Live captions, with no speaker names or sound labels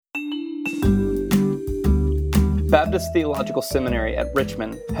Baptist Theological Seminary at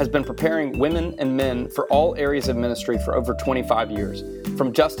Richmond has been preparing women and men for all areas of ministry for over 25 years.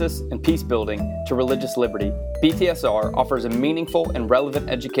 From justice and peace building to religious liberty, BTSR offers a meaningful and relevant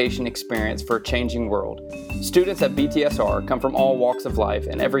education experience for a changing world. Students at BTSR come from all walks of life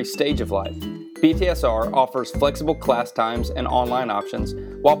and every stage of life. BTSR offers flexible class times and online options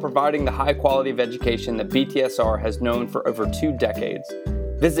while providing the high quality of education that BTSR has known for over 2 decades.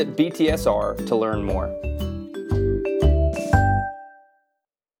 Visit BTSR to learn more.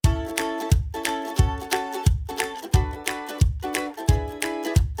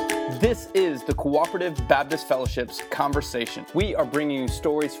 This is the Cooperative Baptist Fellowship's Conversation. We are bringing you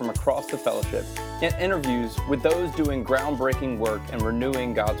stories from across the fellowship and interviews with those doing groundbreaking work and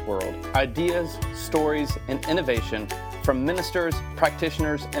renewing God's world. Ideas, stories, and innovation from ministers,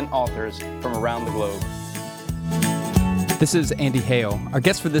 practitioners, and authors from around the globe. This is Andy Hale. Our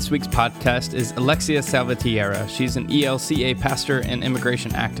guest for this week's podcast is Alexia Salvatierra. She's an ELCA pastor and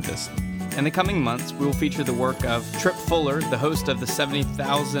immigration activist. In the coming months, we will feature the work of Tripp Fuller, the host of the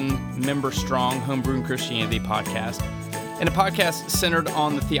 70,000 member strong Homebrewing Christianity podcast, and a podcast centered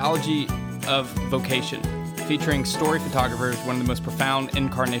on the theology of vocation, featuring story photographers, one of the most profound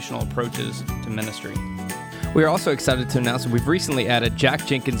incarnational approaches to ministry. We are also excited to announce that we've recently added Jack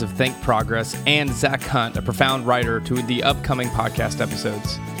Jenkins of Think Progress and Zach Hunt, a profound writer, to the upcoming podcast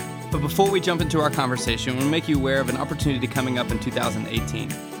episodes. But before we jump into our conversation, we'll make you aware of an opportunity coming up in 2018.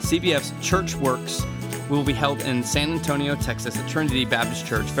 CBF's Church Works will be held in San Antonio, Texas at Trinity Baptist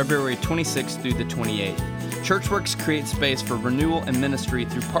Church, February 26th through the 28th. Church Works creates space for renewal and ministry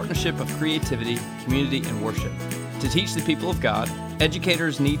through partnership of creativity, community, and worship. To teach the people of God,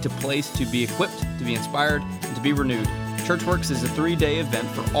 educators need a place to be equipped, to be inspired, and to be renewed. Church Works is a 3-day event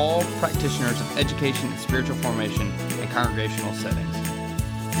for all practitioners of education and spiritual formation in congregational settings.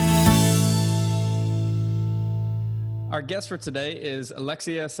 Our guest for today is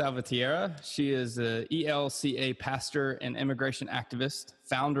Alexia Salvatierra. She is an ELCA pastor and immigration activist,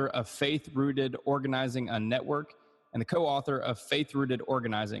 founder of Faith Rooted Organizing, a network, and the co-author of Faith Rooted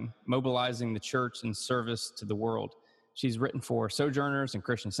Organizing, Mobilizing the Church in Service to the World. She's written for Sojourners and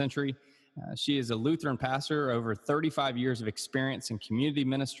Christian Century. She is a Lutheran pastor, over 35 years of experience in community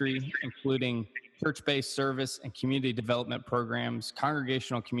ministry, including church-based service and community development programs,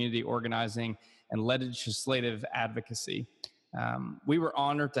 congregational community organizing, and legislative advocacy. We were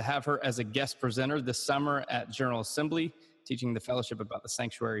honored to have her as a guest presenter this summer at General Assembly, teaching the fellowship about the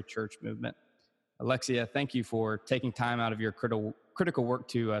sanctuary church movement. Alexia, thank you for taking time out of your critical work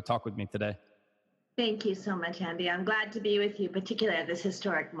to talk with me today. Thank you so much, Andy. I'm glad to be with you, particularly at this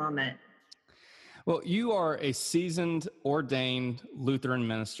historic moment. Well, you are a seasoned, ordained Lutheran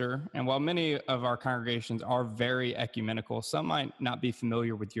minister, and while many of our congregations are very ecumenical, some might not be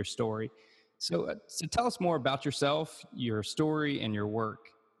familiar with your story. So tell us more about yourself, your story, and your work.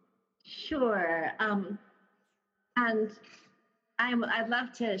 Sure. And I'd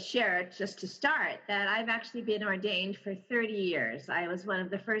love to share, just to start, that I've actually been ordained for 30 years. I was one of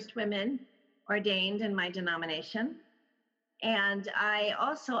the first women ordained in my denomination. And I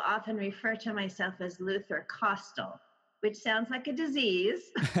also often refer to myself as Luther Costal, which sounds like a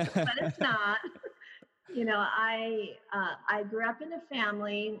disease, but it's not. You know, I grew up in a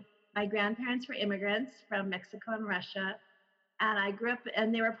family. My grandparents were immigrants from Mexico and Russia, and I grew up,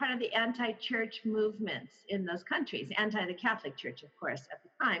 and they were part of the anti-church movements in those countries, anti the Catholic Church, of course, at the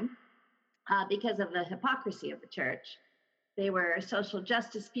time, because of the hypocrisy of the church. They were social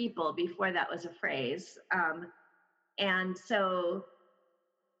justice people before that was a phrase. And so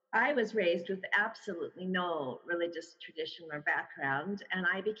I was raised with absolutely no religious tradition or background, and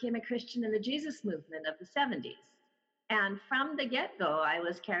I became a Christian in the Jesus movement of the 70s. And from the get-go, I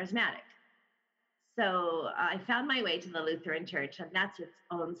was charismatic. So I found my way to the Lutheran Church, and that's its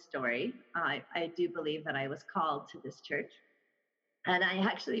own story. I do believe that I was called to this church. And I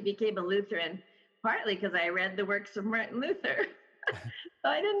actually became a Lutheran partly because I read the works of Martin Luther. So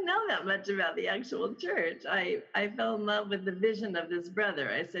I didn't know that much about the actual church. I fell in love with the vision of this brother.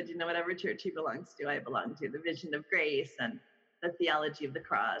 I said, you know, whatever church he belongs to, I belong to. The vision of grace and the theology of the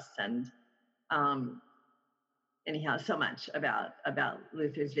cross, and anyhow, so much about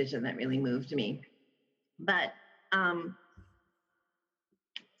Luther's vision that really moved me. But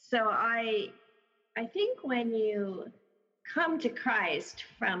so I think when you come to Christ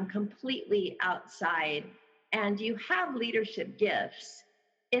from completely outside and you have leadership gifts,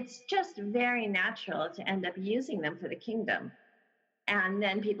 it's just very natural to end up using them for the kingdom. And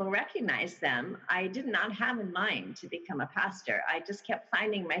then people recognize them. I did not have in mind to become a pastor. I just kept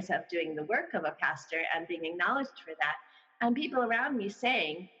finding myself doing the work of a pastor and being acknowledged for that. And people around me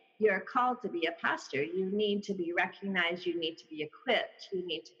saying, you're called to be a pastor, you need to be recognized, you need to be equipped, you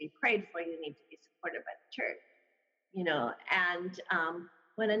need to be prayed for, you need to be supported by the church, and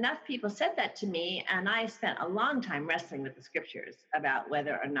when enough people said that to me, and I spent a long time wrestling with the scriptures about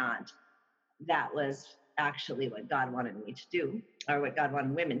whether or not that was actually what God wanted me to do, or what God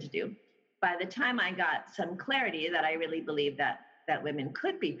wanted women to do. By the time I got some clarity that I really believed that women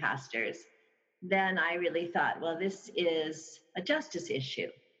could be pastors, then I really thought, well, this is a justice issue.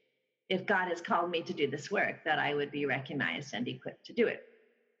 If God has called me to do this work, that I would be recognized and equipped to do it.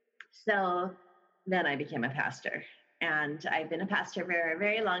 So then I became a pastor. And I've been a pastor for a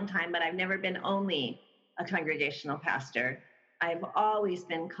very long time, but I've never been only a congregational pastor. I've always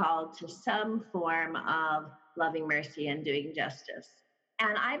been called to some form of loving mercy and doing justice.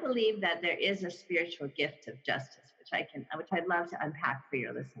 And I believe that there is a spiritual gift of justice, which I'd love to unpack for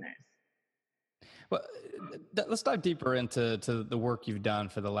your listeners. Well, let's dive deeper into the work you've done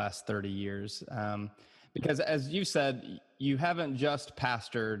for the last 30 years. Because as you said, you haven't just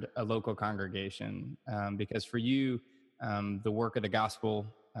pastored a local congregation, because for you, the work of the gospel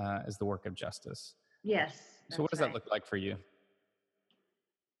is the work of justice. Yes. So what does that look like for you?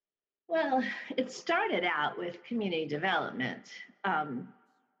 Well, it started out with community development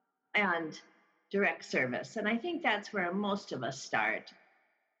and direct service. And I think that's where most of us start,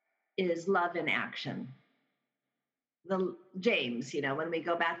 is love in action. James, when we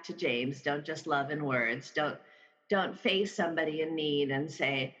go back to James, don't just love in words. Don't face somebody in need and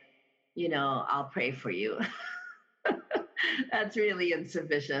say, I'll pray for you. That's really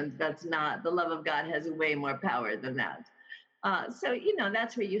insufficient. That's not, the love of God has way more power than that. So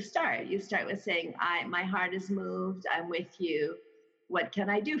that's where you start. You start with saying, my heart is moved. I'm with you. What can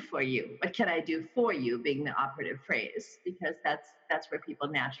I do for you? What can I do for you being the operative phrase, because that's where people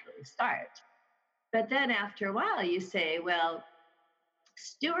naturally start. But then after a while you say, well,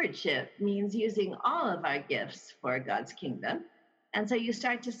 stewardship means using all of our gifts for God's kingdom. And so you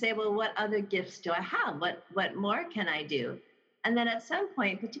start to say, well, what other gifts do I have? What more can I do? And then at some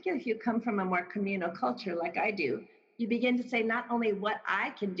point, particularly if you come from a more communal culture like I do, you begin to say not only what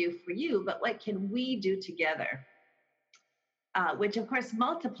I can do for you, but what can we do together? Which of course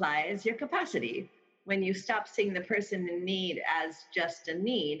multiplies your capacity when you stop seeing the person in need as just a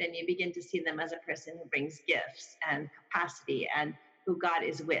need, and you begin to see them as a person who brings gifts and capacity and who God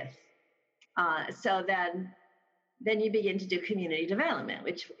is with. So then you begin to do community development,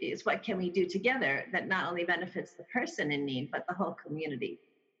 which is what can we do together that not only benefits the person in need, but the whole community,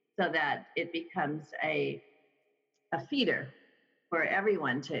 so that it becomes a feeder for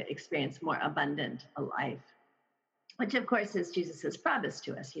everyone to experience more abundant a life, which of course is Jesus's promise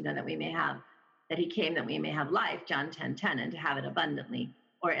to us, that he came that we may have life, John 10:10, and to have it abundantly,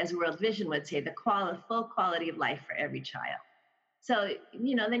 or as World Vision would say, the full quality of life for every child. So,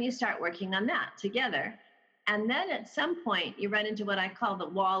 then you start working on that together. And then at some point you run into what I call the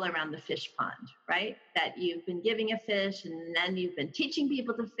wall around the fish pond, right? That you've been giving a fish, and then you've been teaching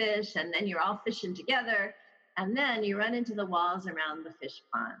people to fish, and then you're all fishing together. And then you run into the walls around the fish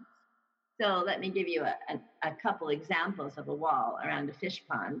pond. So let me give you a couple examples of a wall around a fish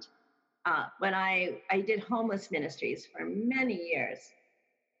pond. When I did homeless ministries for many years,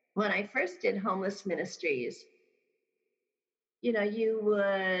 when I first did homeless ministries, you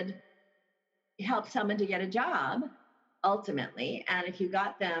would help someone to get a job ultimately. And if you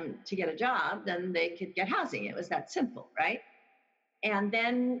got them to get a job, then they could get housing. It was that simple, right? And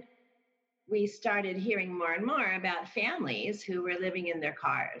then we started hearing more and more about families who were living in their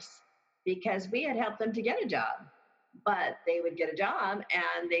cars because we had helped them to get a job, but they would get a job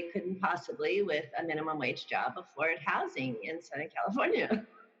and they couldn't possibly, with a minimum wage job, afford housing in Southern California.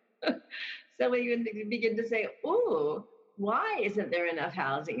 So we begin to say, ooh, why isn't there enough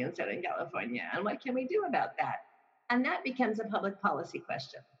housing in Southern California? And what can we do about that? And that becomes a public policy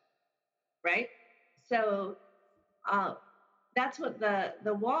question, right? So that's what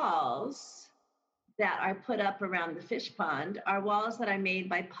the walls that are put up around the fish pond are walls that are made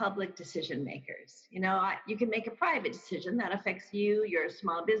by public decision makers. You can make a private decision that affects you, your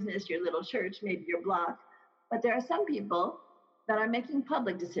small business, your little church, maybe your block. But there are some people that are making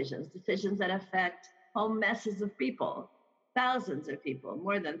public decisions that affect whole messes of people, thousands of people,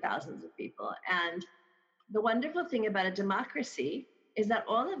 more than thousands of people. And the wonderful thing about a democracy is that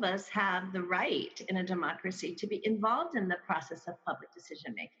all of us have the right in a democracy to be involved in the process of public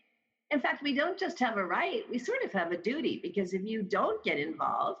decision making. In fact, we don't just have a right, we sort of have a duty, because if you don't get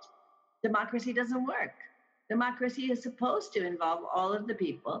involved, democracy doesn't work. Democracy is supposed to involve all of the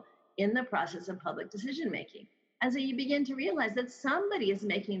people in the process of public decision making. And so you begin to realize that somebody is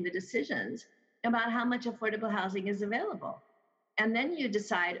making the decisions about how much affordable housing is available. And then you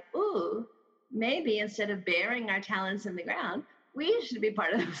decide, ooh, maybe instead of burying our talents in the ground, we should be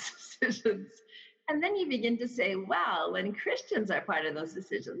part of those decisions. And then you begin to say, wow, when Christians are part of those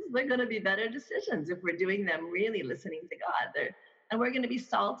decisions, they're going to be better decisions if we're doing them really listening to God. And we're going to be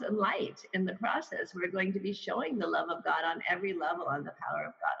salt and light in the process. We're going to be showing the love of God on every level, on the power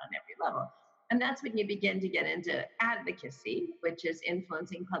of God on every level. And that's when you begin to get into advocacy, which is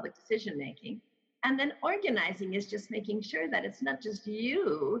influencing public decision making. And then organizing is just making sure that it's not just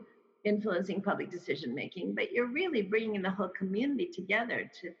you influencing public decision making, but you're really bringing the whole community together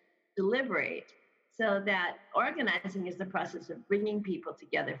to deliberate. So that organizing is the process of bringing people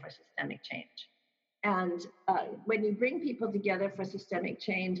together for systemic change. And when you bring people together for systemic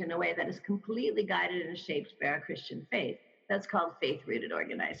change in a way that is completely guided and shaped by our Christian faith, that's called faith-rooted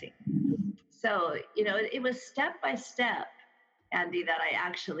organizing. So, it was step by step, Andy, that I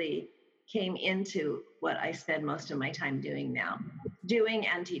actually came into what I spend most of my time doing now, doing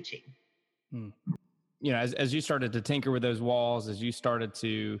and teaching. As you started to tinker with those walls, as you started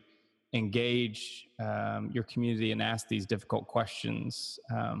to engage your community and ask these difficult questions,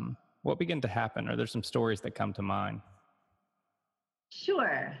 what began to happen? Are there some stories that come to mind?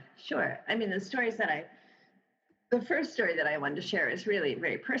 Sure. I mean, the first story that I wanted to share is really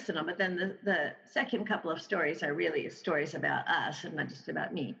very personal, but then the second couple of stories are really stories about us and not just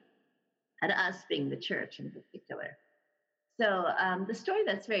about me, and us being the church in particular. So the story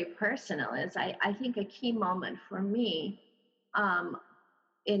that's very personal is, I think, a key moment for me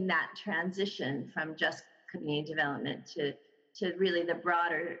in that transition from just community development to really the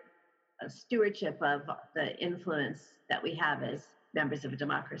broader stewardship of the influence that we have as members of a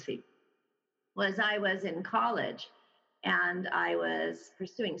democracy, was I was in college and I was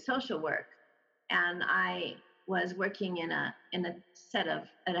pursuing social work, and I was working in a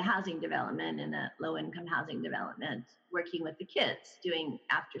housing development, in a low-income housing development, working with the kids, doing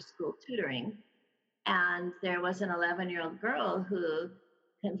after-school tutoring. And there was an 11-year-old girl who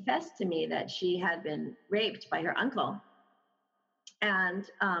confessed to me that she had been raped by her uncle. And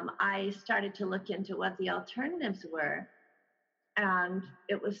I started to look into what the alternatives were. And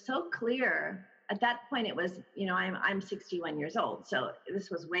it was so clear. At that point, it was, I'm 61 years old. So this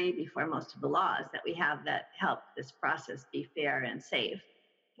was way before most of the laws that we have that help this process be fair and safe.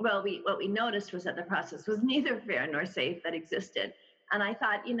 Well, what we noticed was that the process was neither fair nor safe that existed. And I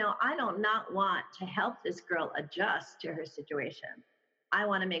thought, I don't not want to help this girl adjust to her situation. I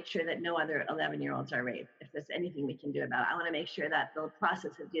want to make sure that no other 11-year-olds are raped. If there's anything we can do about it, I want to make sure that the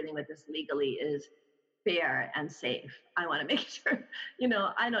process of dealing with this legally is fair and safe. I want to make sure,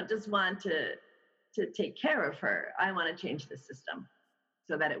 I don't just want to take care of her. I want to change the system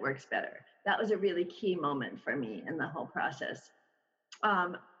so that it works better. That was a really key moment for me in the whole process.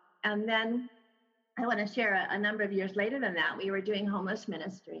 And then I want to share a number of years later than that, we were doing homeless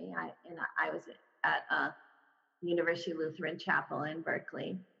ministry. I was at University Lutheran Chapel in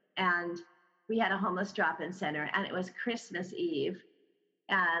Berkeley, and we had a homeless drop-in center, and it was Christmas Eve,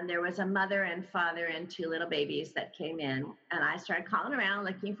 and there was a mother and father and 2 little babies that came in, and I started calling around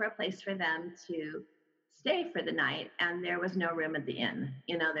looking for a place for them to stay for the night, and there was no room at the inn.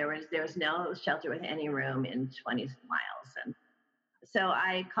 There was no shelter with any room in 20 miles. And so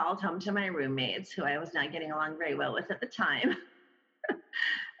I called home to my roommates, who I was not getting along very well with at the time.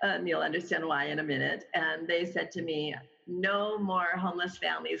 And you'll understand why in a minute. And they said to me, no more homeless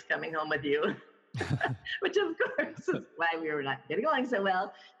families coming home with you, which of course is why we were not getting along so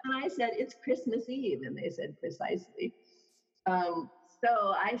well. And I said, it's Christmas Eve. And they said, precisely.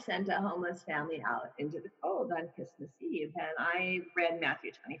 So I sent a homeless family out into the cold on Christmas Eve. And I read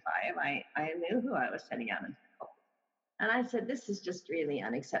Matthew 25. I knew who I was sending out into the cold. And I said, this is just really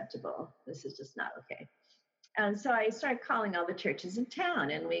unacceptable. This is just not okay. And so I started calling all the churches in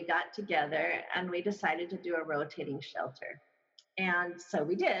town, and we got together and we decided to do a rotating shelter. And so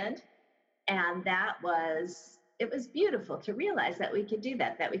we did. And it was beautiful to realize that we could do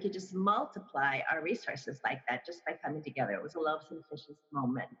that we could just multiply our resources like that just by coming together. It was a loaves and fishes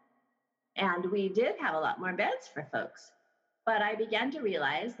moment. And we did have a lot more beds for folks. But I began to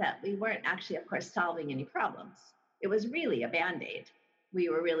realize that we weren't actually, of course, solving any problems. It was really a Band-Aid. We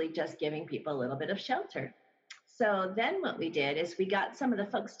were really just giving people a little bit of shelter. So then what we did is we got some of the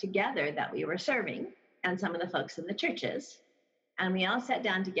folks together that we were serving and some of the folks in the churches. And we all sat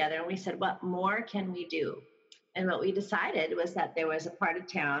down together and we said, what more can we do? And what we decided was that there was a part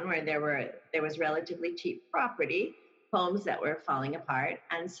of town where there was relatively cheap property, homes that were falling apart.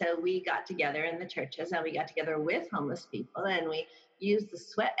 And so we got together in the churches and we got together with homeless people and we used the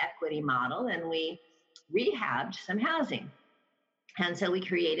sweat equity model and we rehabbed some housing. And so we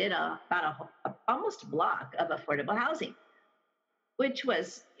created almost a block of affordable housing. which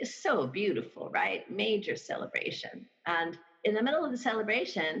was so beautiful, right? Major celebration. And in the middle of the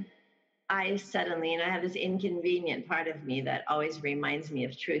celebration, I suddenly, I have this inconvenient part of me that always reminds me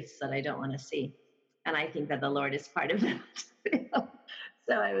of truths that I don't want to see. And I think that the Lord is part of that.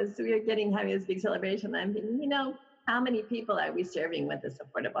 So we were having this big celebration. And I'm thinking, how many people are we serving with this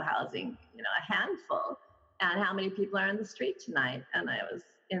affordable housing? A handful. And how many people are on the street tonight? And I was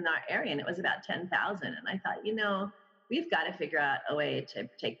in our area and it was about 10,000. And I thought, we've got to figure out a way to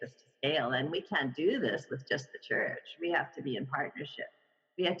take this to scale. And we can't do this with just the church. We have to be in partnership.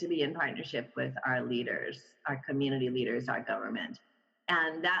 We have to be in partnership with our leaders, our community leaders, our government.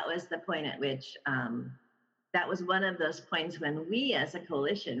 And that was the point at which, that was one of those points when we as a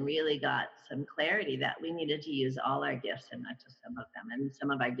coalition really got some clarity that we needed to use all our gifts and not just some of them. And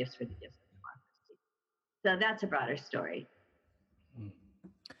some of our gifts were the gifts of democracy. So that's a broader story.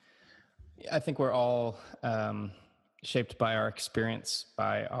 I think we're all shaped by our experience,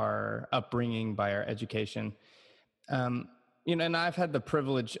 by our upbringing, by our education. And I've had the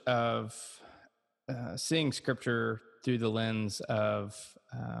privilege of seeing scripture through the lens of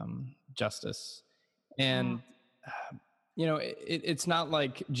justice. And, it's not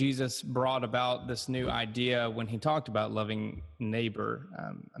like Jesus brought about this new idea when he talked about loving neighbor.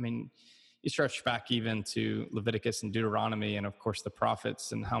 You stretch back even to Leviticus and Deuteronomy and, of course, the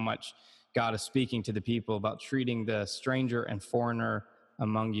prophets and how much God is speaking to the people about treating the stranger and foreigner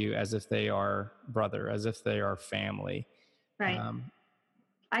among you as if they are brother, as if they are family. Right.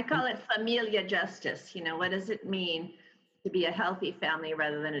 I call it familia justice. What does it mean to be a healthy family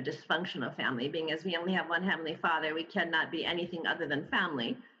rather than a dysfunctional family? Being as we only have one Heavenly Father, we cannot be anything other than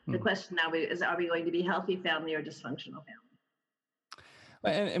family. The question now is, are we going to be healthy family or dysfunctional family?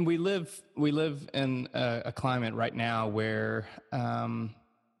 And we live in a climate right now where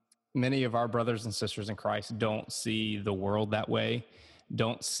many of our brothers and sisters in Christ don't see the world that way,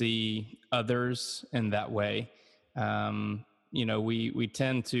 don't see others in that way. We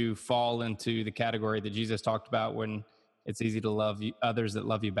tend to fall into the category that Jesus talked about when it's easy to love others that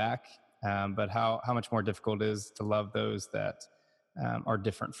love you back, but how much more difficult it is to love those that are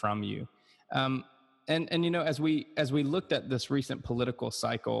different from you. As we looked at this recent political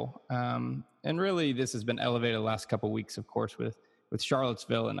cycle, and really this has been elevated the last couple of weeks, of course, with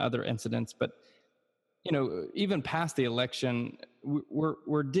Charlottesville and other incidents, but even past the election,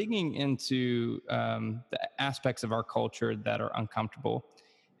 we're digging into the aspects of our culture that are uncomfortable.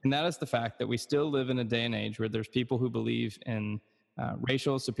 And that is the fact that we still live in a day and age where there's people who believe in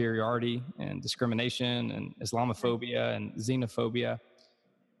racial superiority and discrimination and Islamophobia and xenophobia.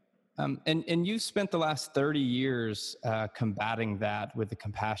 And you've spent the last 30 years combating that with the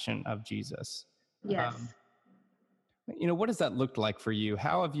compassion of Jesus. Yes. What does that look like for you?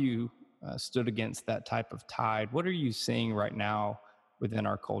 How have you stood against that type of tide? What are you seeing right now within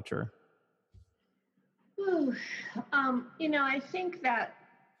our culture? I think that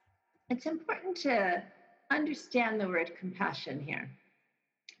it's important to understand the word compassion here.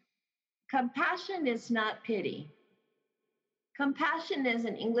 Compassion is not pity. Compassion is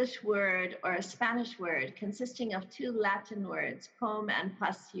an English word or a Spanish word consisting of two Latin words, com and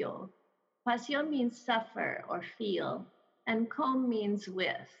pasio. Pasio means suffer or feel, and com means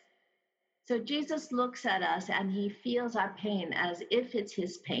with. So Jesus looks at us and he feels our pain as if it's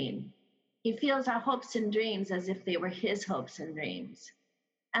his pain. He feels our hopes and dreams as if they were his hopes and dreams.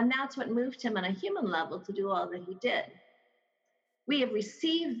 And that's what moved him on a human level to do all that he did. We have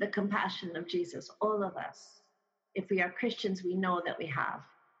received the compassion of Jesus, all of us. If we are Christians, we know that we have.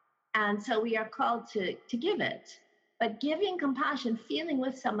 And so we are called to give it. But giving compassion, feeling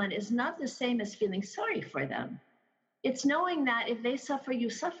with someone is not the same as feeling sorry for them. It's knowing that if they suffer, you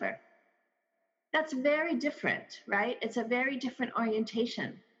suffer. That's very different, right? It's a very different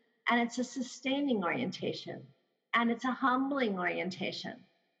orientation. And it's a sustaining orientation. And it's a humbling orientation.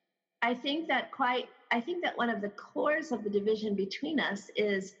 I think that one of the cores of the division between us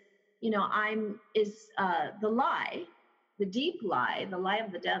is, the lie, the deep lie, the lie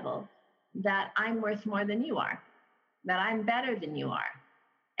of the devil, that I'm worth more than you are, that I'm better than you are.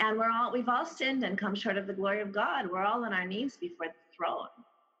 And we've all sinned and come short of the glory of God. We're all on our knees before the throne.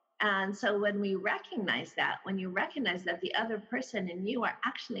 And so when you recognize that the other person and you are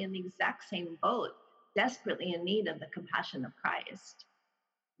actually in the exact same boat, desperately in need of the compassion of Christ,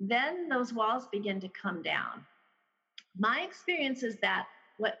 then those walls begin to come down. My experience is that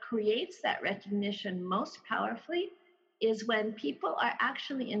what creates that recognition most powerfully is when people are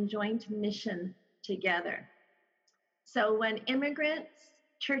actually in joint mission together. So when immigrant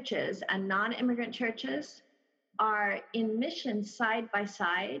churches and non-immigrant churches are in mission side by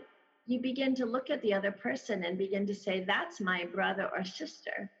side, you begin to look at the other person and begin to say, that's my brother or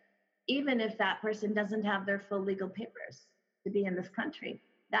sister, even if that person doesn't have their full legal papers to be in this country.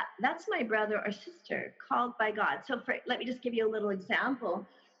 That's my brother or sister called by God. So let me just give you a little example.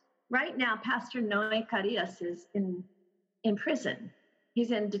 Right now, Pastor Noe Carias is in prison.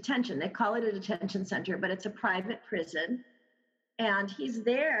 He's in detention. They call it a detention center, but it's a private prison. And he's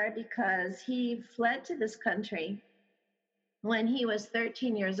there because he fled to this country when he was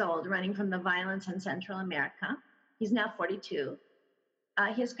 13 years old, running from the violence in Central America. He's now 42.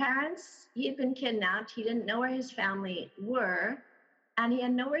 His parents, he had been kidnapped. He didn't know where his family were, and he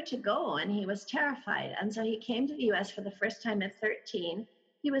had nowhere to go, and he was terrified. And so he came to the US for the first time at 13.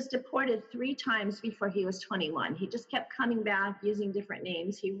 He was deported 3 times before he was 21. He just kept coming back using different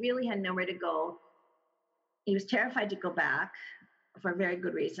names. He really had nowhere to go. He was terrified to go back for a very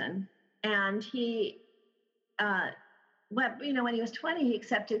good reason. And he, when he was 20, he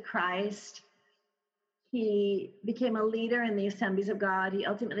accepted Christ. He became a leader in the Assemblies of God. He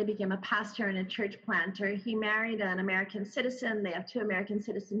ultimately became a pastor and a church planter. He married an American citizen. They have 2 American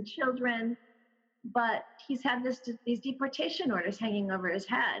citizen children. But he's had these deportation orders hanging over his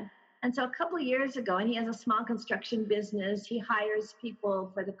head. And so a couple of years ago, and he has a small construction business, he hires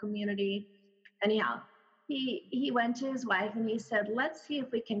people for the community. Anyhow, he went to his wife and he said, let's see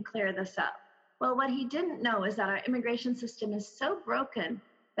if we can clear this up. Well, what he didn't know is that our immigration system is so broken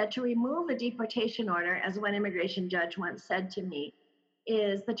that to remove a deportation order, as one immigration judge once said to me,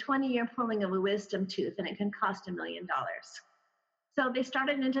 is the 20-year pulling of a wisdom tooth, and it can cost $1 million. So they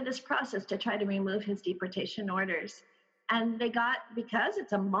started into this process to try to remove his deportation orders. And they got, because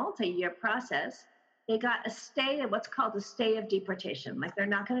it's a multi-year process, they got a stay of what's called a stay of deportation. Like, they're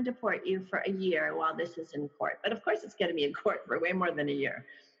not going to deport you for a year while this is in court. But of course, it's going to be in court for way more than a year.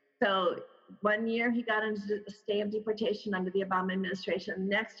 So 1 year he got into a stay of deportation under the Obama administration.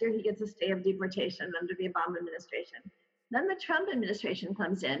 Next year he gets a stay of deportation under the Obama administration. Then the Trump administration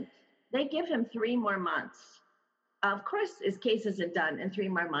comes in. They give him 3 more months. Of course, his case isn't done in 3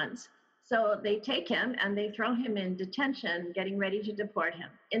 more months. So they take him and they throw him in detention, getting ready to deport him.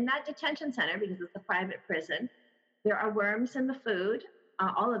 In that detention center, because it's a private prison, there are worms in the food.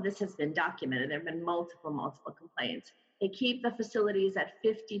 All of this has been documented. There have been multiple complaints. They keep the facilities at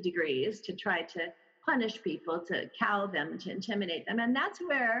 50 degrees to try to punish people, to cow them, to intimidate them. And that's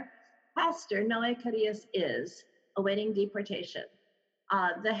where Pastor Noe Carias is, awaiting deportation.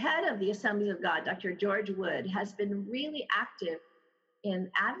 The head of the Assemblies of God, Dr. George Wood, has been really active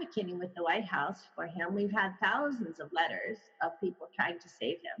in advocating with the White House for him. We've had thousands of letters of people trying to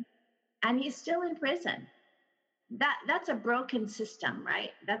save him, and he's still in prison. That's a broken system,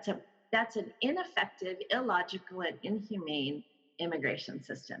 right? That's an ineffective, illogical, and inhumane immigration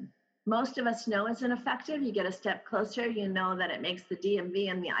system. Most of us know it's ineffective. You get a step closer, you know that it makes the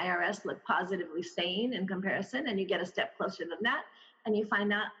DMV and the IRS look positively sane in comparison, and you get a step closer than that, and you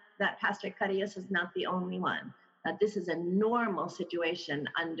find out that Pastor Carias is not the only one, that this is a normal situation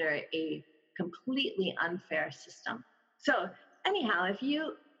under a completely unfair system. So anyhow,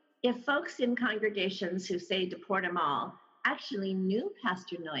 if folks in congregations who say deport them all actually knew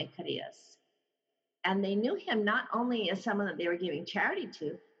Pastor Noe Carias, and they knew him not only as someone that they were giving charity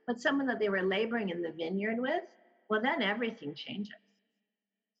to, but someone that they were laboring in the vineyard with, well, then everything changes.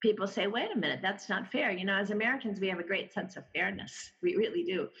 People say, wait a minute, that's not fair. You know, as Americans, we have a great sense of fairness. We really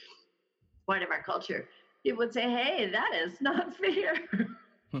do. Part of our culture. People would say, hey, that is not fair.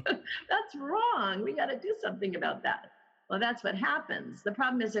 That's wrong. We got to do something about that. Well, that's what happens. The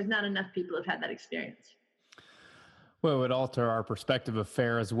problem is there's not enough people who've had that experience. Well, it would alter our perspective of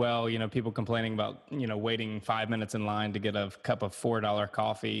fair as well. You know, people complaining about, waiting 5 minutes in line to get a cup of $4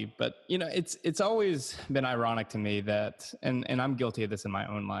 coffee. But, it's always been ironic to me that, and I'm guilty of this in my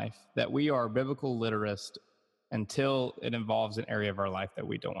own life, that we are biblical literist until it involves an area of our life that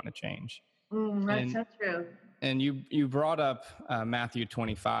we don't want to change. That's so true. And you brought up Matthew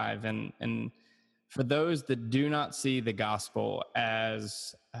 25, and for those that do not see the gospel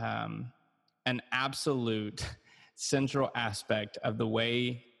as an absolute central aspect of the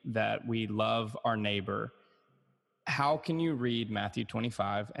way that we love our neighbor, how can you read Matthew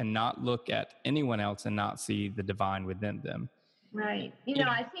 25 and not look at anyone else and not see the divine within them? Right.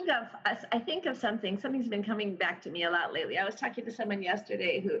 I think of something's been coming back to me a lot lately. I was talking to someone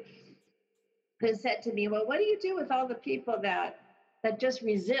yesterday who said to me, well, what do you do with all the people that just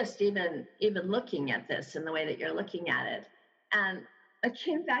resist even looking at this in the way that you're looking at it? And what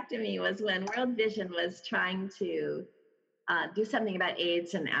came back to me was when World Vision was trying to do something about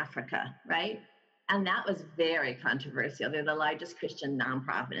AIDS in Africa, right? And that was very controversial. They're the largest Christian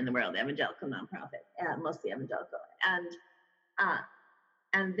nonprofit in the world, evangelical nonprofit, mostly evangelical. And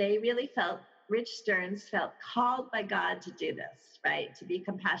And they really Rich Stearns felt called by God to do this, right? To be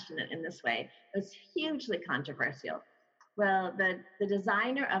compassionate in this way. It was hugely controversial. Well, the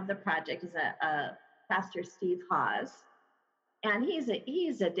designer of the project is a Pastor Steve Hawes, and he's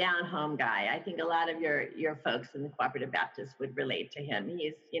a down home guy. I think a lot of your folks in the Cooperative Baptist would relate to him.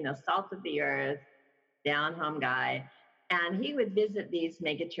 He's, salt of the earth, down home guy. And he would visit these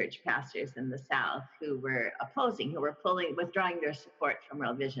megachurch pastors in the South who were withdrawing their support from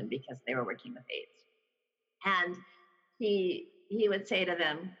World Vision because they were working with AIDS. And he would say to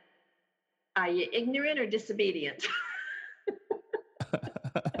them, "Are you ignorant or disobedient?"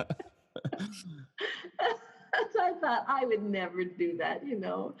 So I thought I would never do that,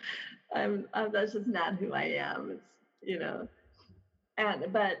 that's just not who I am.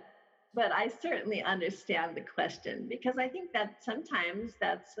 But I certainly understand the question, because I think that sometimes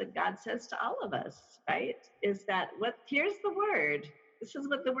that's what God says to all of us, right? Is that here's the word. This is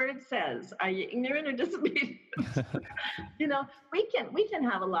what the word says. Are you ignorant or disobedient? We can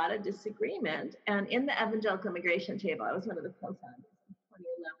have a lot of disagreement. And in the Evangelical Immigration Table, I was one of the co-founders in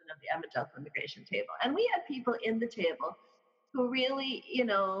 2011 of the Evangelical Immigration Table. And we had people in the table who really,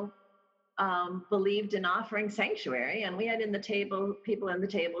 believed in offering sanctuary. And we had people in the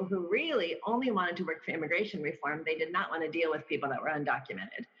table who really only wanted to work for immigration reform. They did not want to deal with people that were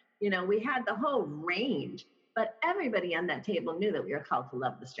undocumented. We had the whole range, but everybody on that table knew that we were called to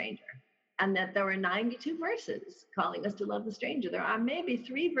love the stranger, and that there were 92 verses calling us to love the stranger. There are maybe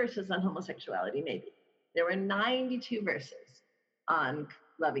 3 verses on homosexuality, maybe. There were 92 verses on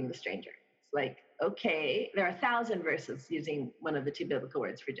loving the stranger. It's like, okay, there are 1,000 verses using one of the 2 biblical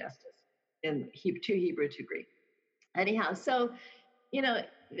words for justice, in 2 Hebrew, 2 Greek. Anyhow, so,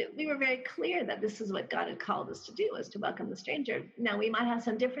 we were very clear that this is what God had called us to do, was to welcome the stranger. Now, we might have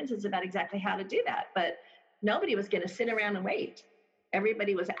some differences about exactly how to do that, but nobody was going to sit around and wait.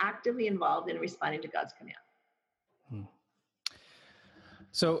 Everybody was actively involved in responding to God's command.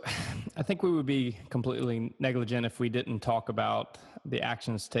 So I think we would be completely negligent if we didn't talk about the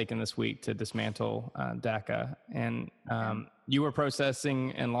actions taken this week to dismantle DACA. And you were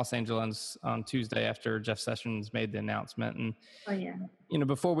processing in Los Angeles on Tuesday after Jeff Sessions made the announcement. And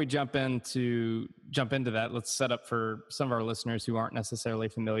before we jump into that, let's set up for some of our listeners who aren't necessarily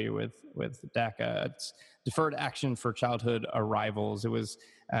familiar with DACA. It's Deferred Action for Childhood Arrivals. It was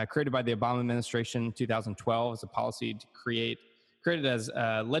created by the Obama administration in 2012 as a policy to created as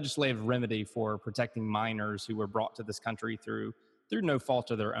a legislative remedy for protecting minors who were brought to this country through no fault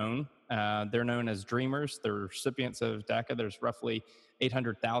of their own. They're known as Dreamers. They're recipients of DACA. There's roughly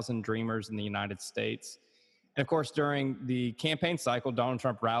 800,000 Dreamers in the United States. And of course, during the campaign cycle, Donald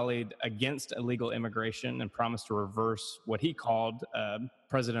Trump rallied against illegal immigration and promised to reverse what he called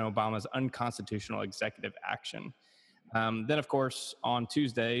President Obama's unconstitutional executive action. Then, of course, on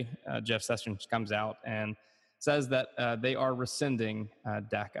Tuesday, Jeff Sessions comes out and says that they are rescinding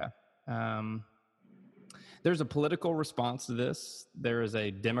DACA. There's a political response to this. There is a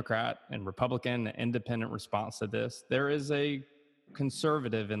Democrat and Republican and independent response to this. There is a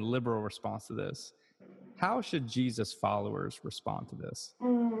conservative and liberal response to this. How should Jesus followers respond to this?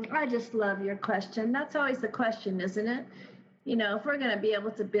 I just love your question. That's always the question, isn't it? If we're going to be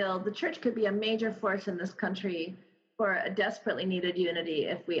able to build, the church could be a major force in this country for a desperately needed unity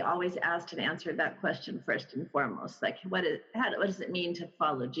if we always asked and answered that question first and foremost. Like, what does it mean to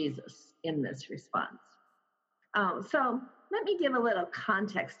follow Jesus in this response? So let me give a little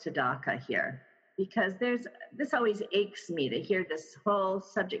context to DACA here, because this always aches me to hear this whole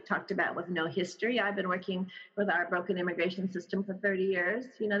subject talked about with no history. I've been working with our broken immigration system for 30 years.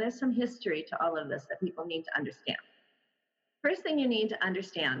 There's some history to all of this that people need to understand. First thing you need to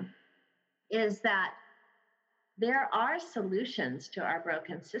understand is that there are solutions to our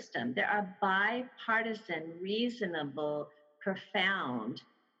broken system. There are bipartisan, reasonable, profound,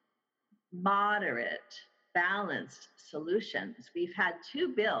 moderate, balanced solutions. We've had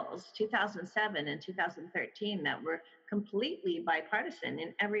 2 bills, 2007 and 2013, that were completely bipartisan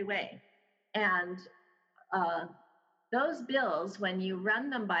in every way. And those bills, when you run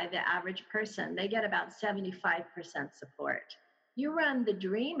them by the average person, they get about 75% support. You run the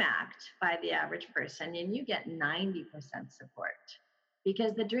DREAM Act by the average person and you get 90% support,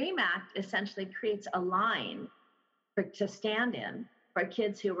 because the DREAM Act essentially creates a line to stand in for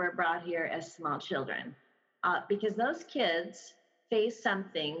kids who were brought here as small children. Because those kids face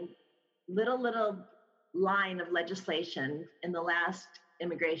something, little line of legislation in the last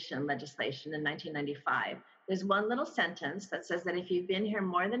immigration legislation in 1995. There's one little sentence that says that if you've been here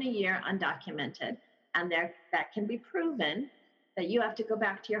more than a year undocumented, and that can be proven, that you have to go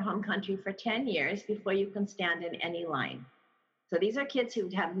back to your home country for 10 years before you can stand in any line. So these are kids who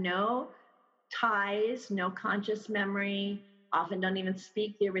have no ties, no conscious memory, often don't even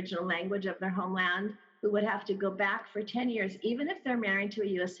speak the original language of their homeland, who would have to go back for 10 years, even if they're married to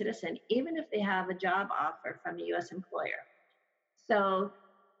a US citizen, even if they have a job offer from a US employer. So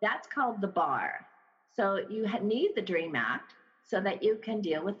that's called the bar. So you need the DREAM Act so that you can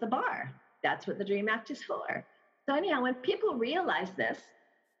deal with the bar. That's what the DREAM Act is for. So anyhow, when people realize this,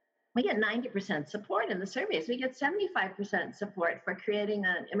 we get 90% support in the surveys. We get 75% support for creating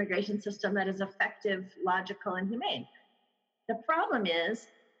an immigration system that is effective, logical, and humane. The problem is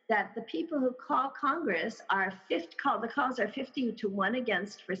that the people who call Congress the calls are 50 to 1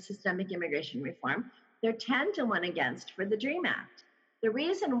 against for systemic immigration reform. They're 10 to 1 against for the DREAM Act. The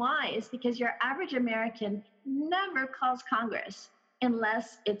reason why is because your average American never calls Congress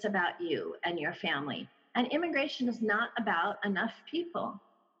unless it's about you and your family. And immigration is not about enough people.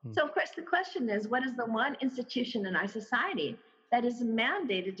 So, of course, the question is, what is the one institution in our society that is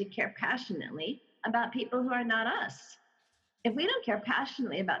mandated to care passionately about people who are not us? If we don't care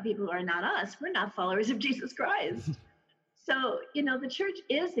passionately about people who are not us, we're not followers of Jesus Christ. So, the church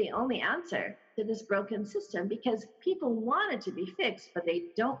is the only answer to this broken system because people want it to be fixed, but they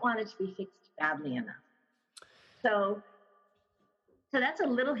don't want it to be fixed badly enough. So that's a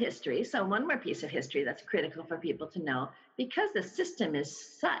little history. So one more piece of history that's critical for people to know. Because the system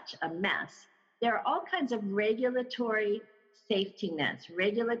is such a mess, there are all kinds of regulatory safety nets,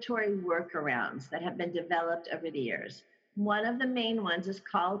 regulatory workarounds that have been developed over the years. One of the main ones is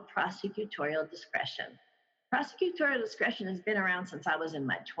called prosecutorial discretion. Prosecutorial discretion has been around since I was in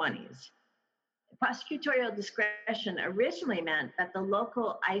my 20s. Prosecutorial discretion originally meant that the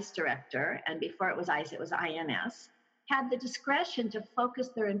local ICE director, and before it was ICE, it was INS, had the discretion to focus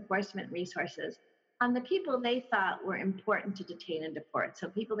their enforcement resources on the people they thought were important to detain and deport, so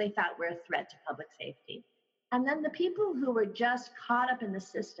people they thought were a threat to public safety. And then the people who were just caught up in the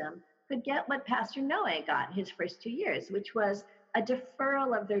system could get what Pastor Noe got his first 2 years, which was a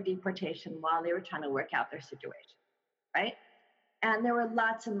deferral of their deportation while they were trying to work out their situation, right? And there were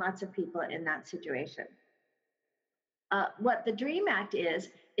lots and lots of people in that situation. What the DREAM Act is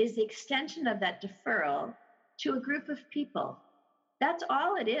the extension of that deferral to a group of people. That's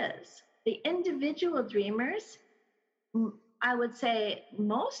all it is. The individual dreamers, I would say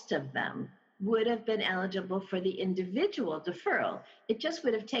most of them would have been eligible for the individual deferral. It just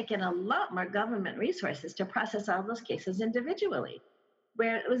would have taken a lot more government resources to process all those cases individually,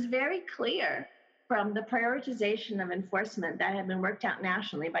 where it was very clear from the prioritization of enforcement that had been worked out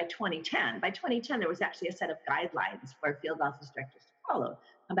nationally by 2010. By 2010, there was actually a set of guidelines for field office directors to follow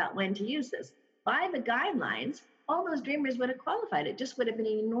about when to use this. By the guidelines, all those dreamers would have qualified. It just would have been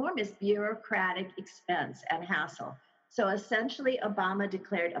an enormous bureaucratic expense and hassle. So essentially, Obama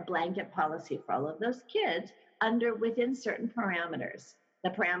declared a blanket policy for all of those kids within certain parameters. The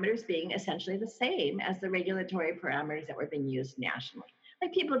parameters being essentially the same as the regulatory parameters that were being used nationally.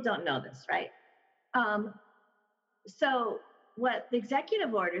 Like, people don't know this, right? So what the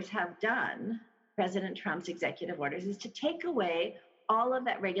executive orders have done, President Trump's executive orders, is to take away all of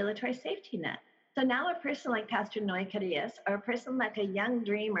that regulatory safety net. So now a person like Pastor Noe Carias, or a person like a young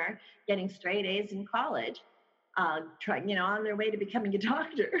dreamer getting straight A's in college, on their way to becoming a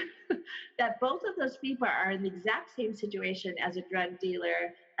doctor, that both of those people are in the exact same situation as a drug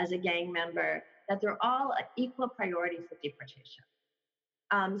dealer, as a gang member, that they're all equal priority for deportation.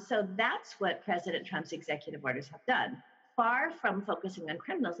 So that's what President Trump's executive orders have done. Far from focusing on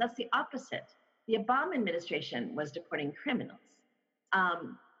criminals, that's the opposite. The Obama administration was deporting criminals.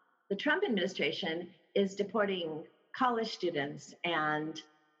 The Trump administration is deporting college students and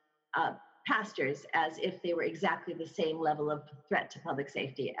pastors as if they were exactly the same level of threat to public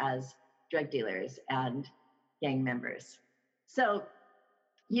safety as drug dealers and gang members. So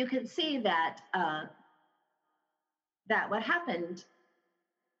you can see that that what happened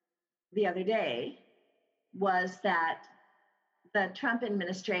the other day was that the Trump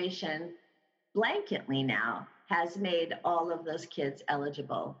administration blanketly now has made all of those kids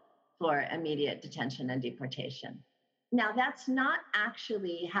eligible for immediate detention and deportation. Now, that's not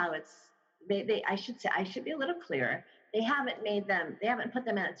actually how I should be a little clearer. They haven't put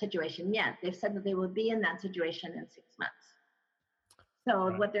them in that situation yet. They've said that they will be in that situation in 6 months. So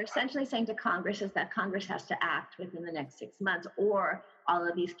right. What they're essentially saying to Congress is that Congress has to act within the next 6 months, or all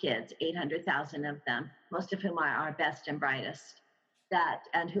of these kids, 800,000 of them, most of whom are our best and brightest,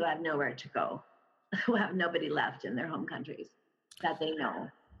 and who have nowhere to go, who have nobody left in their home countries, that they know.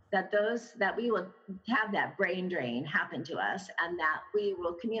 That we will have that brain drain happen to us, and that we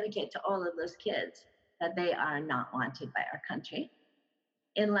will communicate to all of those kids that they are not wanted by our country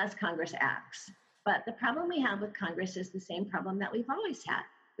unless Congress acts. But the problem we have with Congress is the same problem that we've always had,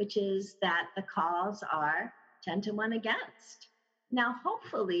 which is that the calls are 10 to 1 against. Now,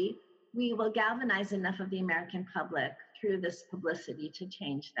 hopefully, we will galvanize enough of the American public through this publicity to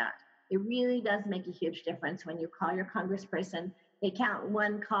change that. It really does make a huge difference when you call your congressperson. They count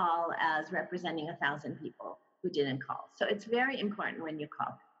one call as representing 1,000 people who didn't call. So it's very important when you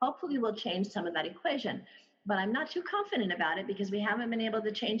call. Hopefully, we'll change some of that equation. But I'm not too confident about it because we haven't been able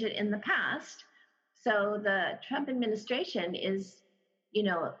to change it in the past. So the Trump administration is,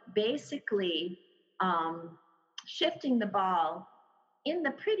 basically shifting the ball in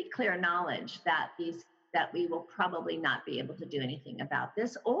the pretty clear knowledge that we will probably not be able to do anything about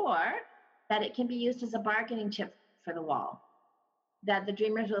this, or that it can be used as a bargaining chip for the wall, that the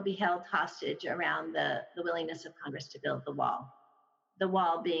Dreamers will be held hostage around the willingness of Congress to build the wall. The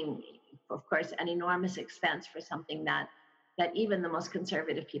wall being, of course, an enormous expense for something that even the most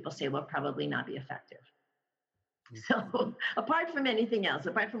conservative people say will probably not be effective. So apart from anything else,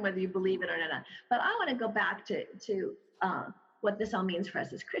 apart from whether you believe it or not, but I want to go back to what this all means for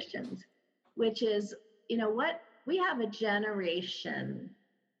us as Christians, which is, what we have a generation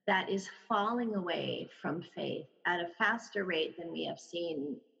that is falling away from faith at a faster rate than we have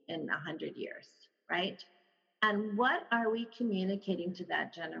seen in 100 years, right? And what are we communicating to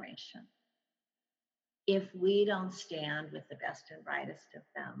that generation if we don't stand with the best and brightest of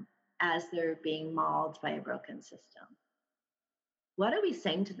them as they're being mauled by a broken system? What are we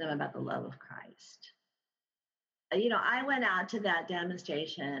saying to them about the love of Christ? I went out to that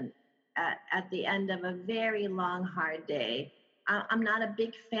demonstration at the end of a very long, hard day. I'm not a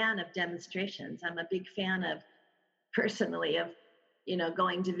big fan of demonstrations. I'm a big fan of, personally, of,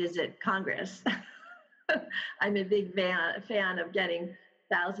 going to visit Congress. I'm a big fan of getting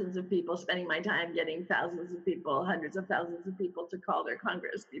thousands of people, spending my time getting thousands of people, hundreds of thousands of people to call their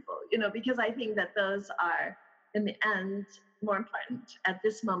Congress people, because I think that those are, in the end, more important at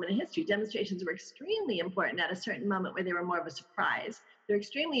this moment in history. Demonstrations were extremely important at a certain moment where they were more of a surprise. They're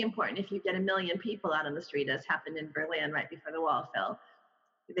extremely important if you get 1 million people out on the street, as happened in Berlin right before the wall fell.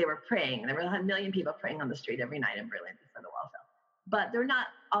 They were praying. There were 1 million people praying on the street every night in Berlin before the wall fell. But they're not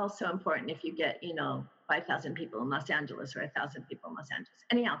also important if you get, 5,000 people in Los Angeles or 1,000 people in Los Angeles.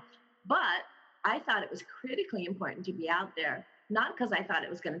 Anyhow, but I thought it was critically important to be out there, not because I thought it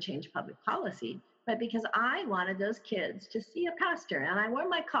was going to change public policy, but because I wanted those kids to see a pastor. And I wore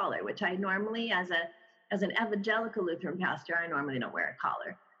my collar, which I normally, as an evangelical Lutheran pastor, I normally don't wear a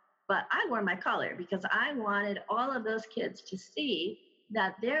collar. But I wore my collar because I wanted all of those kids to see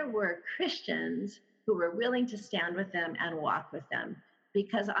that there were Christians who were willing to stand with them and walk with them,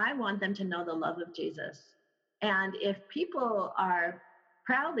 because I want them to know the love of Jesus. And if people are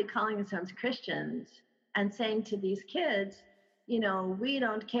proudly calling themselves Christians and saying to these kids, we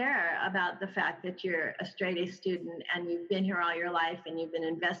don't care about the fact that you're a straight-A student and you've been here all your life and you've been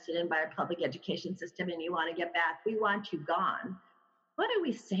invested in by our public education system and you want to get back, we want you gone. What are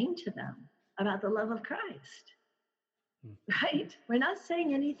we saying to them about the love of Christ? Right? We're not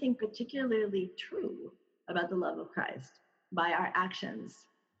saying anything particularly true about the love of Christ by our actions,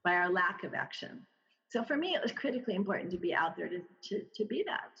 by our lack of action. So for me, it was critically important to be out there to be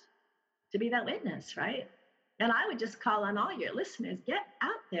that witness, right? And I would just call on all your listeners, get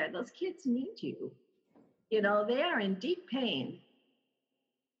out there. Those kids need you. They are in deep pain.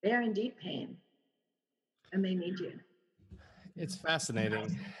 They are in deep pain, and they need you. It's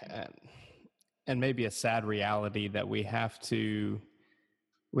fascinating, and maybe a sad reality that we have to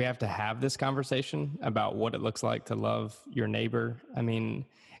have this conversation about what it looks like to love your neighbor. I mean,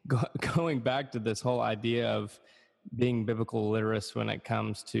 going back to this whole idea of being biblical literate when it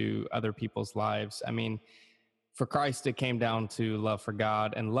comes to other people's lives. I mean, for Christ, it came down to love for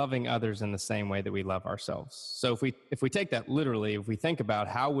God and loving others in the same way that we love ourselves. So if we take that literally, if we think about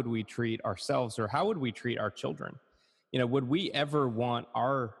how would we treat ourselves or how would we treat our children? Would we ever want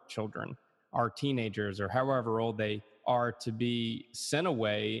our children, our teenagers, or however old they are, to be sent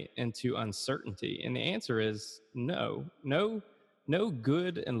away into uncertainty? And the answer is no. No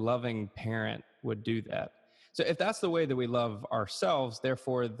good and loving parent would do that. So if that's the way that we love ourselves,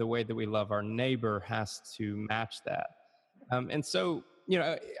 therefore the way that we love our neighbor has to match that. And so,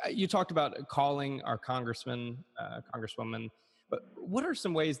 you talked about calling our congressman, congresswoman, but what are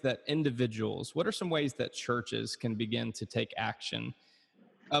some ways that individuals, what are some ways that churches can begin to take action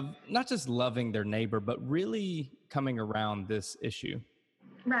of not just loving their neighbor, but really coming around this issue?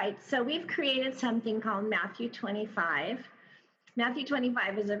 Right. So we've created something called Matthew 25. Matthew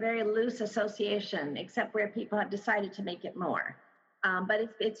 25 is a very loose association, except where people have decided to make it more. But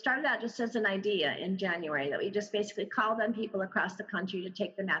it started out just as an idea in January that we just basically called on people across the country to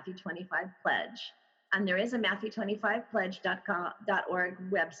take the Matthew 25 pledge. And there is a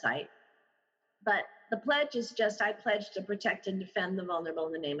Matthew25pledge.org website. But the pledge is just, I pledge to protect and defend the vulnerable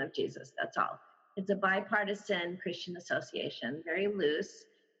in the name of Jesus. That's all. It's a bipartisan Christian association, very loose.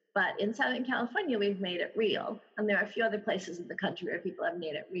 But in Southern California, we've made it real. And there are a few other places in the country where people have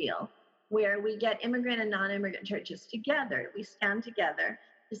made it real, where we get immigrant and non-immigrant churches together. We stand together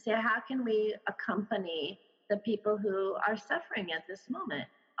to say, how can we accompany the people who are suffering at this moment,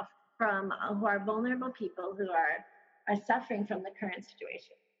 from who are vulnerable people who are suffering from the current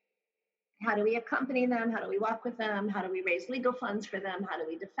situation? How do we accompany them? How do we walk with them? How do we raise legal funds for them? How do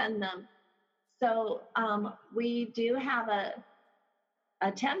we defend them? So we do have a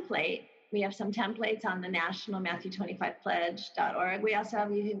template. We have some templates on the national Matthew25pledge.org. We also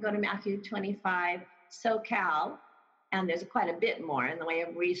have, you can go to Matthew25 SoCal, and there's quite a bit more in the way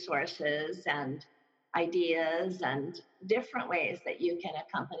of resources and ideas and different ways that you can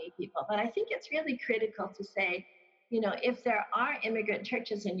accompany people. But I think it's really critical to say, if there are immigrant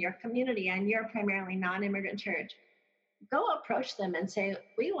churches in your community and you're primarily non-immigrant church, go approach them and say,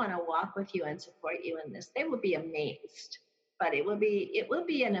 we want to walk with you and support you in this. They will be amazed. But it will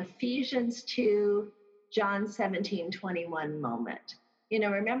be an Ephesians 2, John 17:21 moment.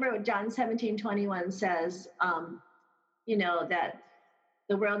 Remember what John 17:21 says, that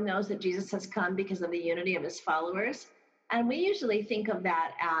the world knows that Jesus has come because of the unity of his followers. And we usually think of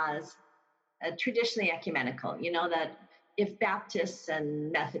that as traditionally ecumenical, that if Baptists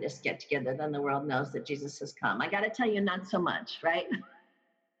and Methodists get together, then the world knows that Jesus has come. I got to tell you, not so much, right?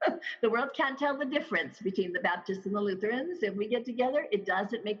 The world can't tell the difference between the Baptists and the Lutherans. If we get together, it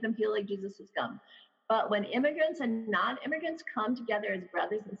doesn't make them feel like Jesus has come. But when immigrants and non-immigrants come together as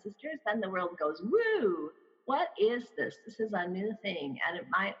brothers and sisters, then the world goes, woo, what is this? This is a new thing, and it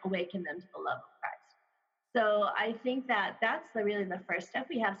might awaken them to the love of Christ. So I think that's really the first step.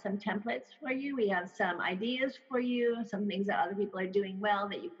 We have some templates for you. We have some ideas for you, some things that other people are doing well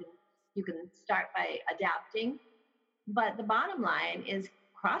that you can start by adapting. But the bottom line is,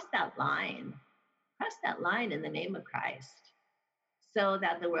 cross that line in the name of Christ, so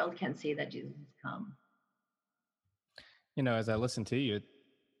that the world can see that Jesus has come. As I listen to you, it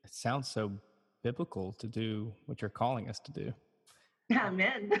sounds so biblical to do what you're calling us to do.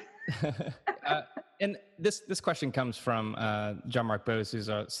 Amen. And this question comes from John Mark Bose, who's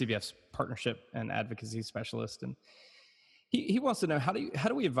a CBF's partnership and advocacy specialist, and he wants to know, how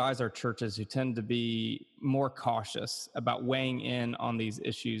do we advise our churches who tend to be more cautious about weighing in on these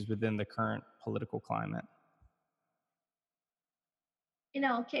issues within the current political climate?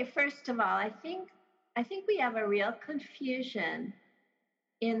 Okay, first of all, I think we have a real confusion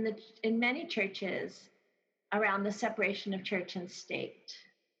in many churches around the separation of church and state,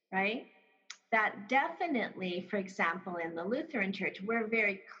 right? That definitely, for example, in the Lutheran Church, we're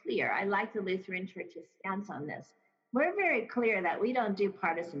very clear. I like the Lutheran Church's stance on this. We're very clear that we don't do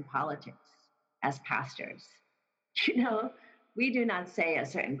partisan politics as pastors. We do not say a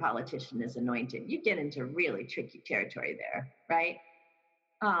certain politician is anointed. You get into really tricky territory there, right?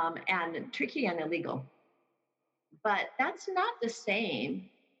 And tricky and illegal. But that's not the same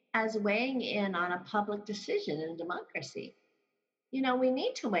as weighing in on a public decision in democracy. We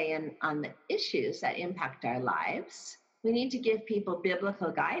need to weigh in on the issues that impact our lives. We need to give people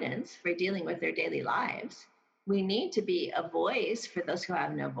biblical guidance for dealing with their daily lives. We need to be a voice for those who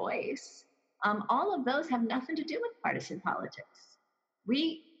have no voice. All of those have nothing to do with partisan politics.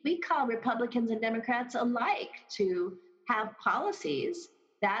 We call Republicans and Democrats alike to have policies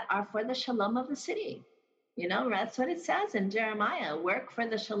that are for the shalom of the city. That's what it says in Jeremiah: work for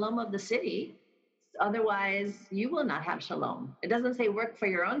the shalom of the city. Otherwise, you will not have shalom. It doesn't say work for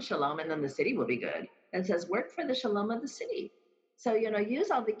your own shalom and then the city will be good. It says work for the shalom of the city. So, use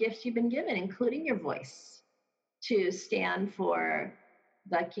all the gifts you've been given, including your voice, to stand for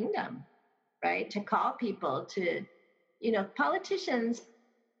the kingdom, right? To call people to, politicians,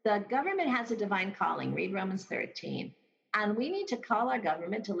 the government has a divine calling. Read Romans 13. And we need to call our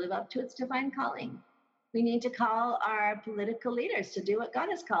government to live up to its divine calling. We need to call our political leaders to do what God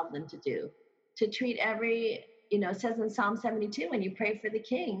has called them to do, to treat every, it says in Psalm 72, when you pray for the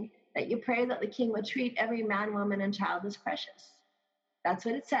king, that you pray that the king would treat every man, woman, and child as precious. That's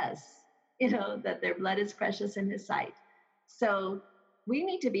what it says, that their blood is precious in his sight. So we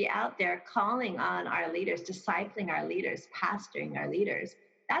need to be out there calling on our leaders, discipling our leaders, pastoring our leaders.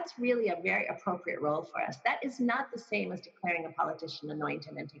 That's really a very appropriate role for us. That is not the same as declaring a politician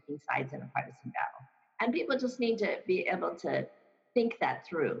anointed and taking sides in a partisan battle. And people just need to be able to think that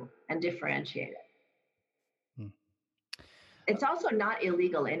through and differentiate it. It's also not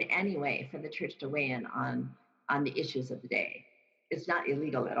illegal in any way for the church to weigh in on the issues of the day. It's not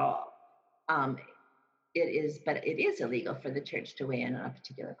illegal at all. But it is illegal for the church to weigh in on a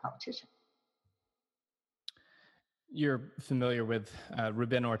particular politician. You're familiar with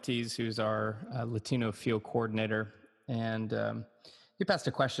Ruben Ortiz, who's our Latino field coordinator, and he passed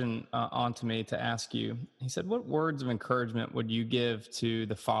a question on to me to ask you. He said, what words of encouragement would you give to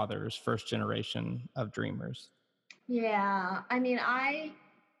the fathers, first generation of dreamers? Yeah, I mean, I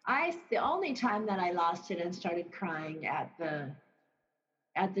the only time that I lost it and started crying at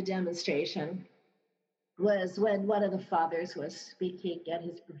the demonstration was when one of the fathers was speaking,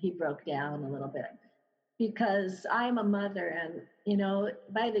 and he broke down a little bit, because I'm a mother, and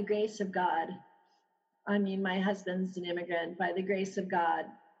by the grace of God, I mean, my husband's an immigrant. By the grace of God,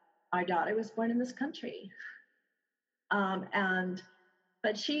 our daughter was born in this country,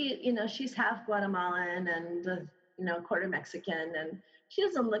 but she's half Guatemalan and quarter Mexican, and she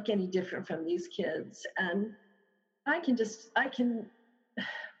doesn't look any different from these kids. And I can just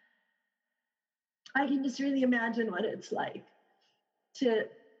really imagine what it's like to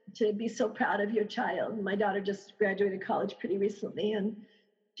be so proud of your child. My daughter just graduated college pretty recently, and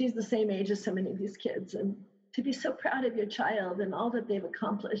she's the same age as so many of these kids. And to be so proud of your child and all that they've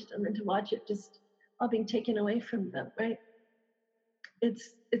accomplished, and then to watch it just all being taken away from them, right?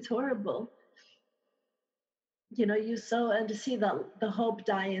 It's horrible. And to see the hope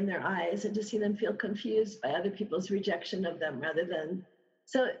die in their eyes, and to see them feel confused by other people's rejection of them rather than.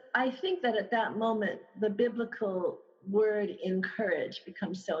 So I think that at that moment, the biblical word encourage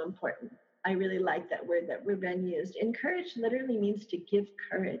becomes so important. I really like that word that Ruben used. Encourage literally means to give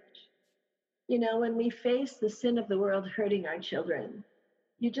courage. When we face the sin of the world hurting our children,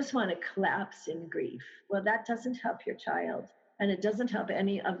 you just want to collapse in grief. Well, that doesn't help your child, and it doesn't help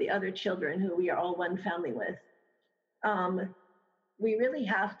any of the other children who we are all one family with. We really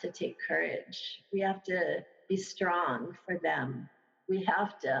have to take courage. We have to be strong for them. We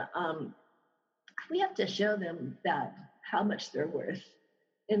have to show them that how much they're worth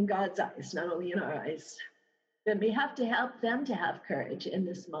in God's eyes, not only in our eyes. Then we have to help them to have courage in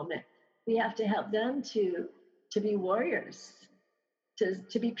this moment. We have to help them to be warriors,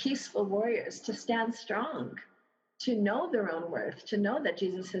 to be peaceful warriors, to stand strong, to know their own worth, to know that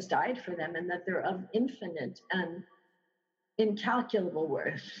Jesus has died for them and that they're of infinite and incalculable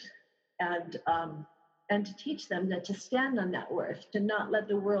worth, and to teach them that to stand on that worth, to not let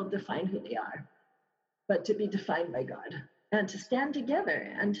the world define who they are, but to be defined by God, and to stand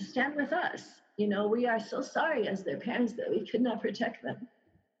together and to stand with us. We are so sorry as their parents that we could not protect them.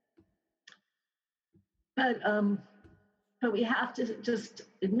 But we have to just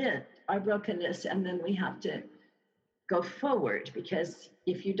admit our brokenness, and then we have to go forward, because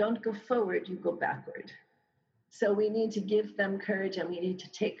if you don't go forward, you go backward. So we need to give them courage, and we need to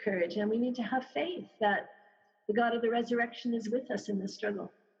take courage, and we need to have faith that the God of the resurrection is with us in this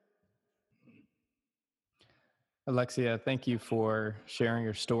struggle. Alexia, thank you for sharing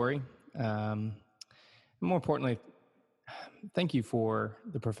your story. More importantly, thank you for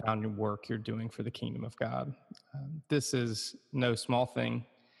the profound work you're doing for the kingdom of God. This is no small thing,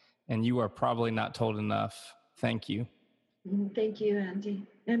 and you are probably not told enough. Thank you. Thank you, Andy.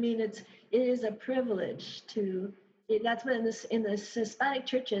 I mean, it is a privilege that's what in the Hispanic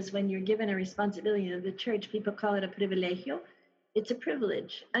churches, when you're given a responsibility of the church, people call it a privilegio. It's a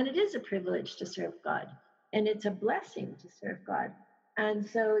privilege, and it is a privilege to serve God, and it's a blessing to serve God. And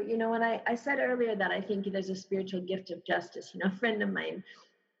so, when I said earlier that I think there's a spiritual gift of justice, a friend of mine,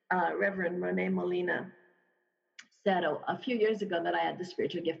 Reverend Rene Molina, said a few years ago that I had the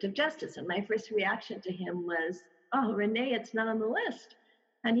spiritual gift of justice. And my first reaction to him was, oh, Rene, it's not on the list.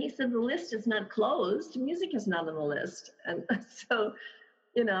 And he said, the list is not closed. Music is not on the list. And so,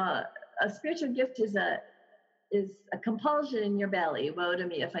 a spiritual gift is a compulsion in your belly. Woe to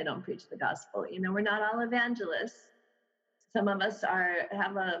me if I don't preach the gospel. We're not all evangelists. Some of us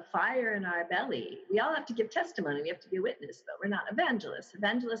have a fire in our belly. We all have to give testimony. We have to be a witness, but we're not evangelists.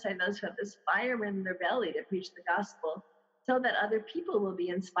 Evangelists are those who have this fire in their belly to preach the gospel, so that other people will be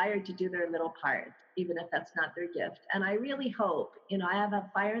inspired to do their little part, even if that's not their gift. And I really hope, I have a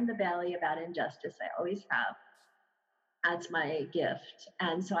fire in the belly about injustice. I always have. That's my gift.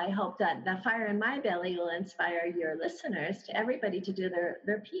 And so I hope that the fire in my belly will inspire your listeners, to everybody, to do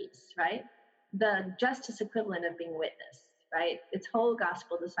their piece, right? The justice equivalent of being witness, right? It's whole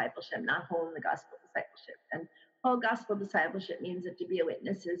gospel discipleship, not whole in the gospel discipleship. And whole gospel discipleship means that to be a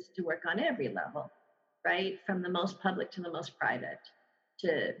witness is to work on every level, right? From the most public to the most private,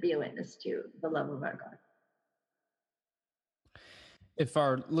 to be a witness to the love of our God. If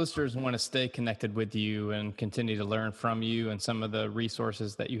our listeners want to stay connected with you and continue to learn from you and some of the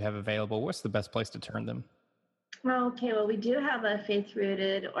resources that you have available, what's the best place to turn them? Well, we do have a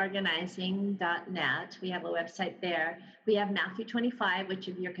faithrootedorganizing.net. We have a website there. We have Matthew 25, which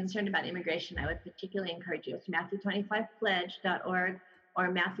if you're concerned about immigration, I would particularly encourage you. It's Matthew25pledge.org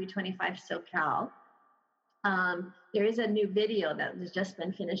or Matthew 25 SoCal. There is a new video that has just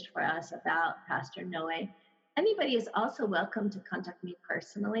been finished for us about Pastor Noe. Anybody is also welcome to contact me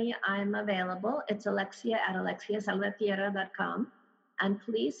personally. I'm available. It's alexia@alexiasalvatierra.com. And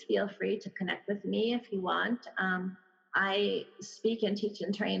please feel free to connect with me if you want. I speak and teach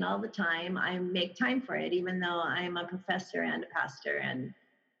and train all the time. I make time for it, even though I'm a professor and a pastor and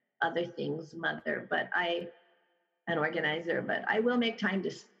other things, mother, an organizer, but I will make time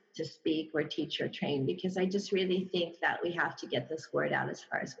to speak or teach or train, because I just really think that we have to get this word out as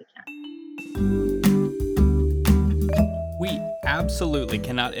far as we can. We absolutely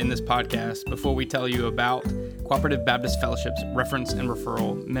cannot end this podcast before we tell you about Cooperative Baptist Fellowship's Reference and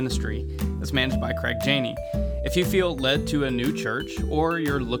Referral Ministry that's managed by Craig Janey. If you feel led to a new church or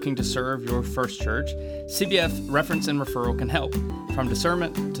you're looking to serve your first church, CBF Reference and Referral can help. From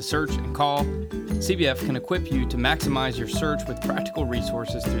discernment to search and call, CBF can equip you to maximize your search with practical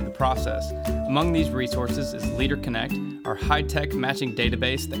resources through the process. Among these resources is Leader Connect, our high-tech matching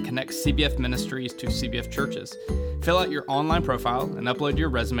database that connects CBF ministries to CBF churches. Fill out your online profile and upload your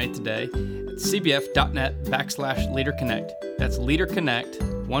resume today at cbf.net/LeaderConnect. That's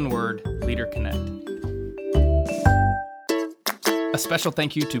LeaderConnect, one word, LeaderConnect. A special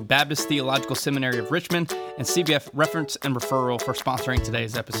thank you to Baptist Theological Seminary of Richmond and CBF Reference and Referral for sponsoring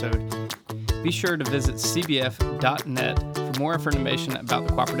today's episode. Be sure to visit cbf.net for more information about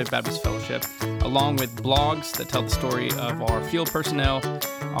the Cooperative Baptist Fellowship, along with blogs that tell the story of our field personnel,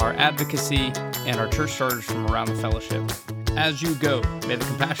 our advocacy, and our church starters from around the fellowship. As you go, may the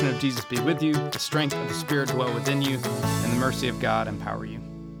compassion of Jesus be with you, the strength of the Spirit dwell within you, and the mercy of God empower you.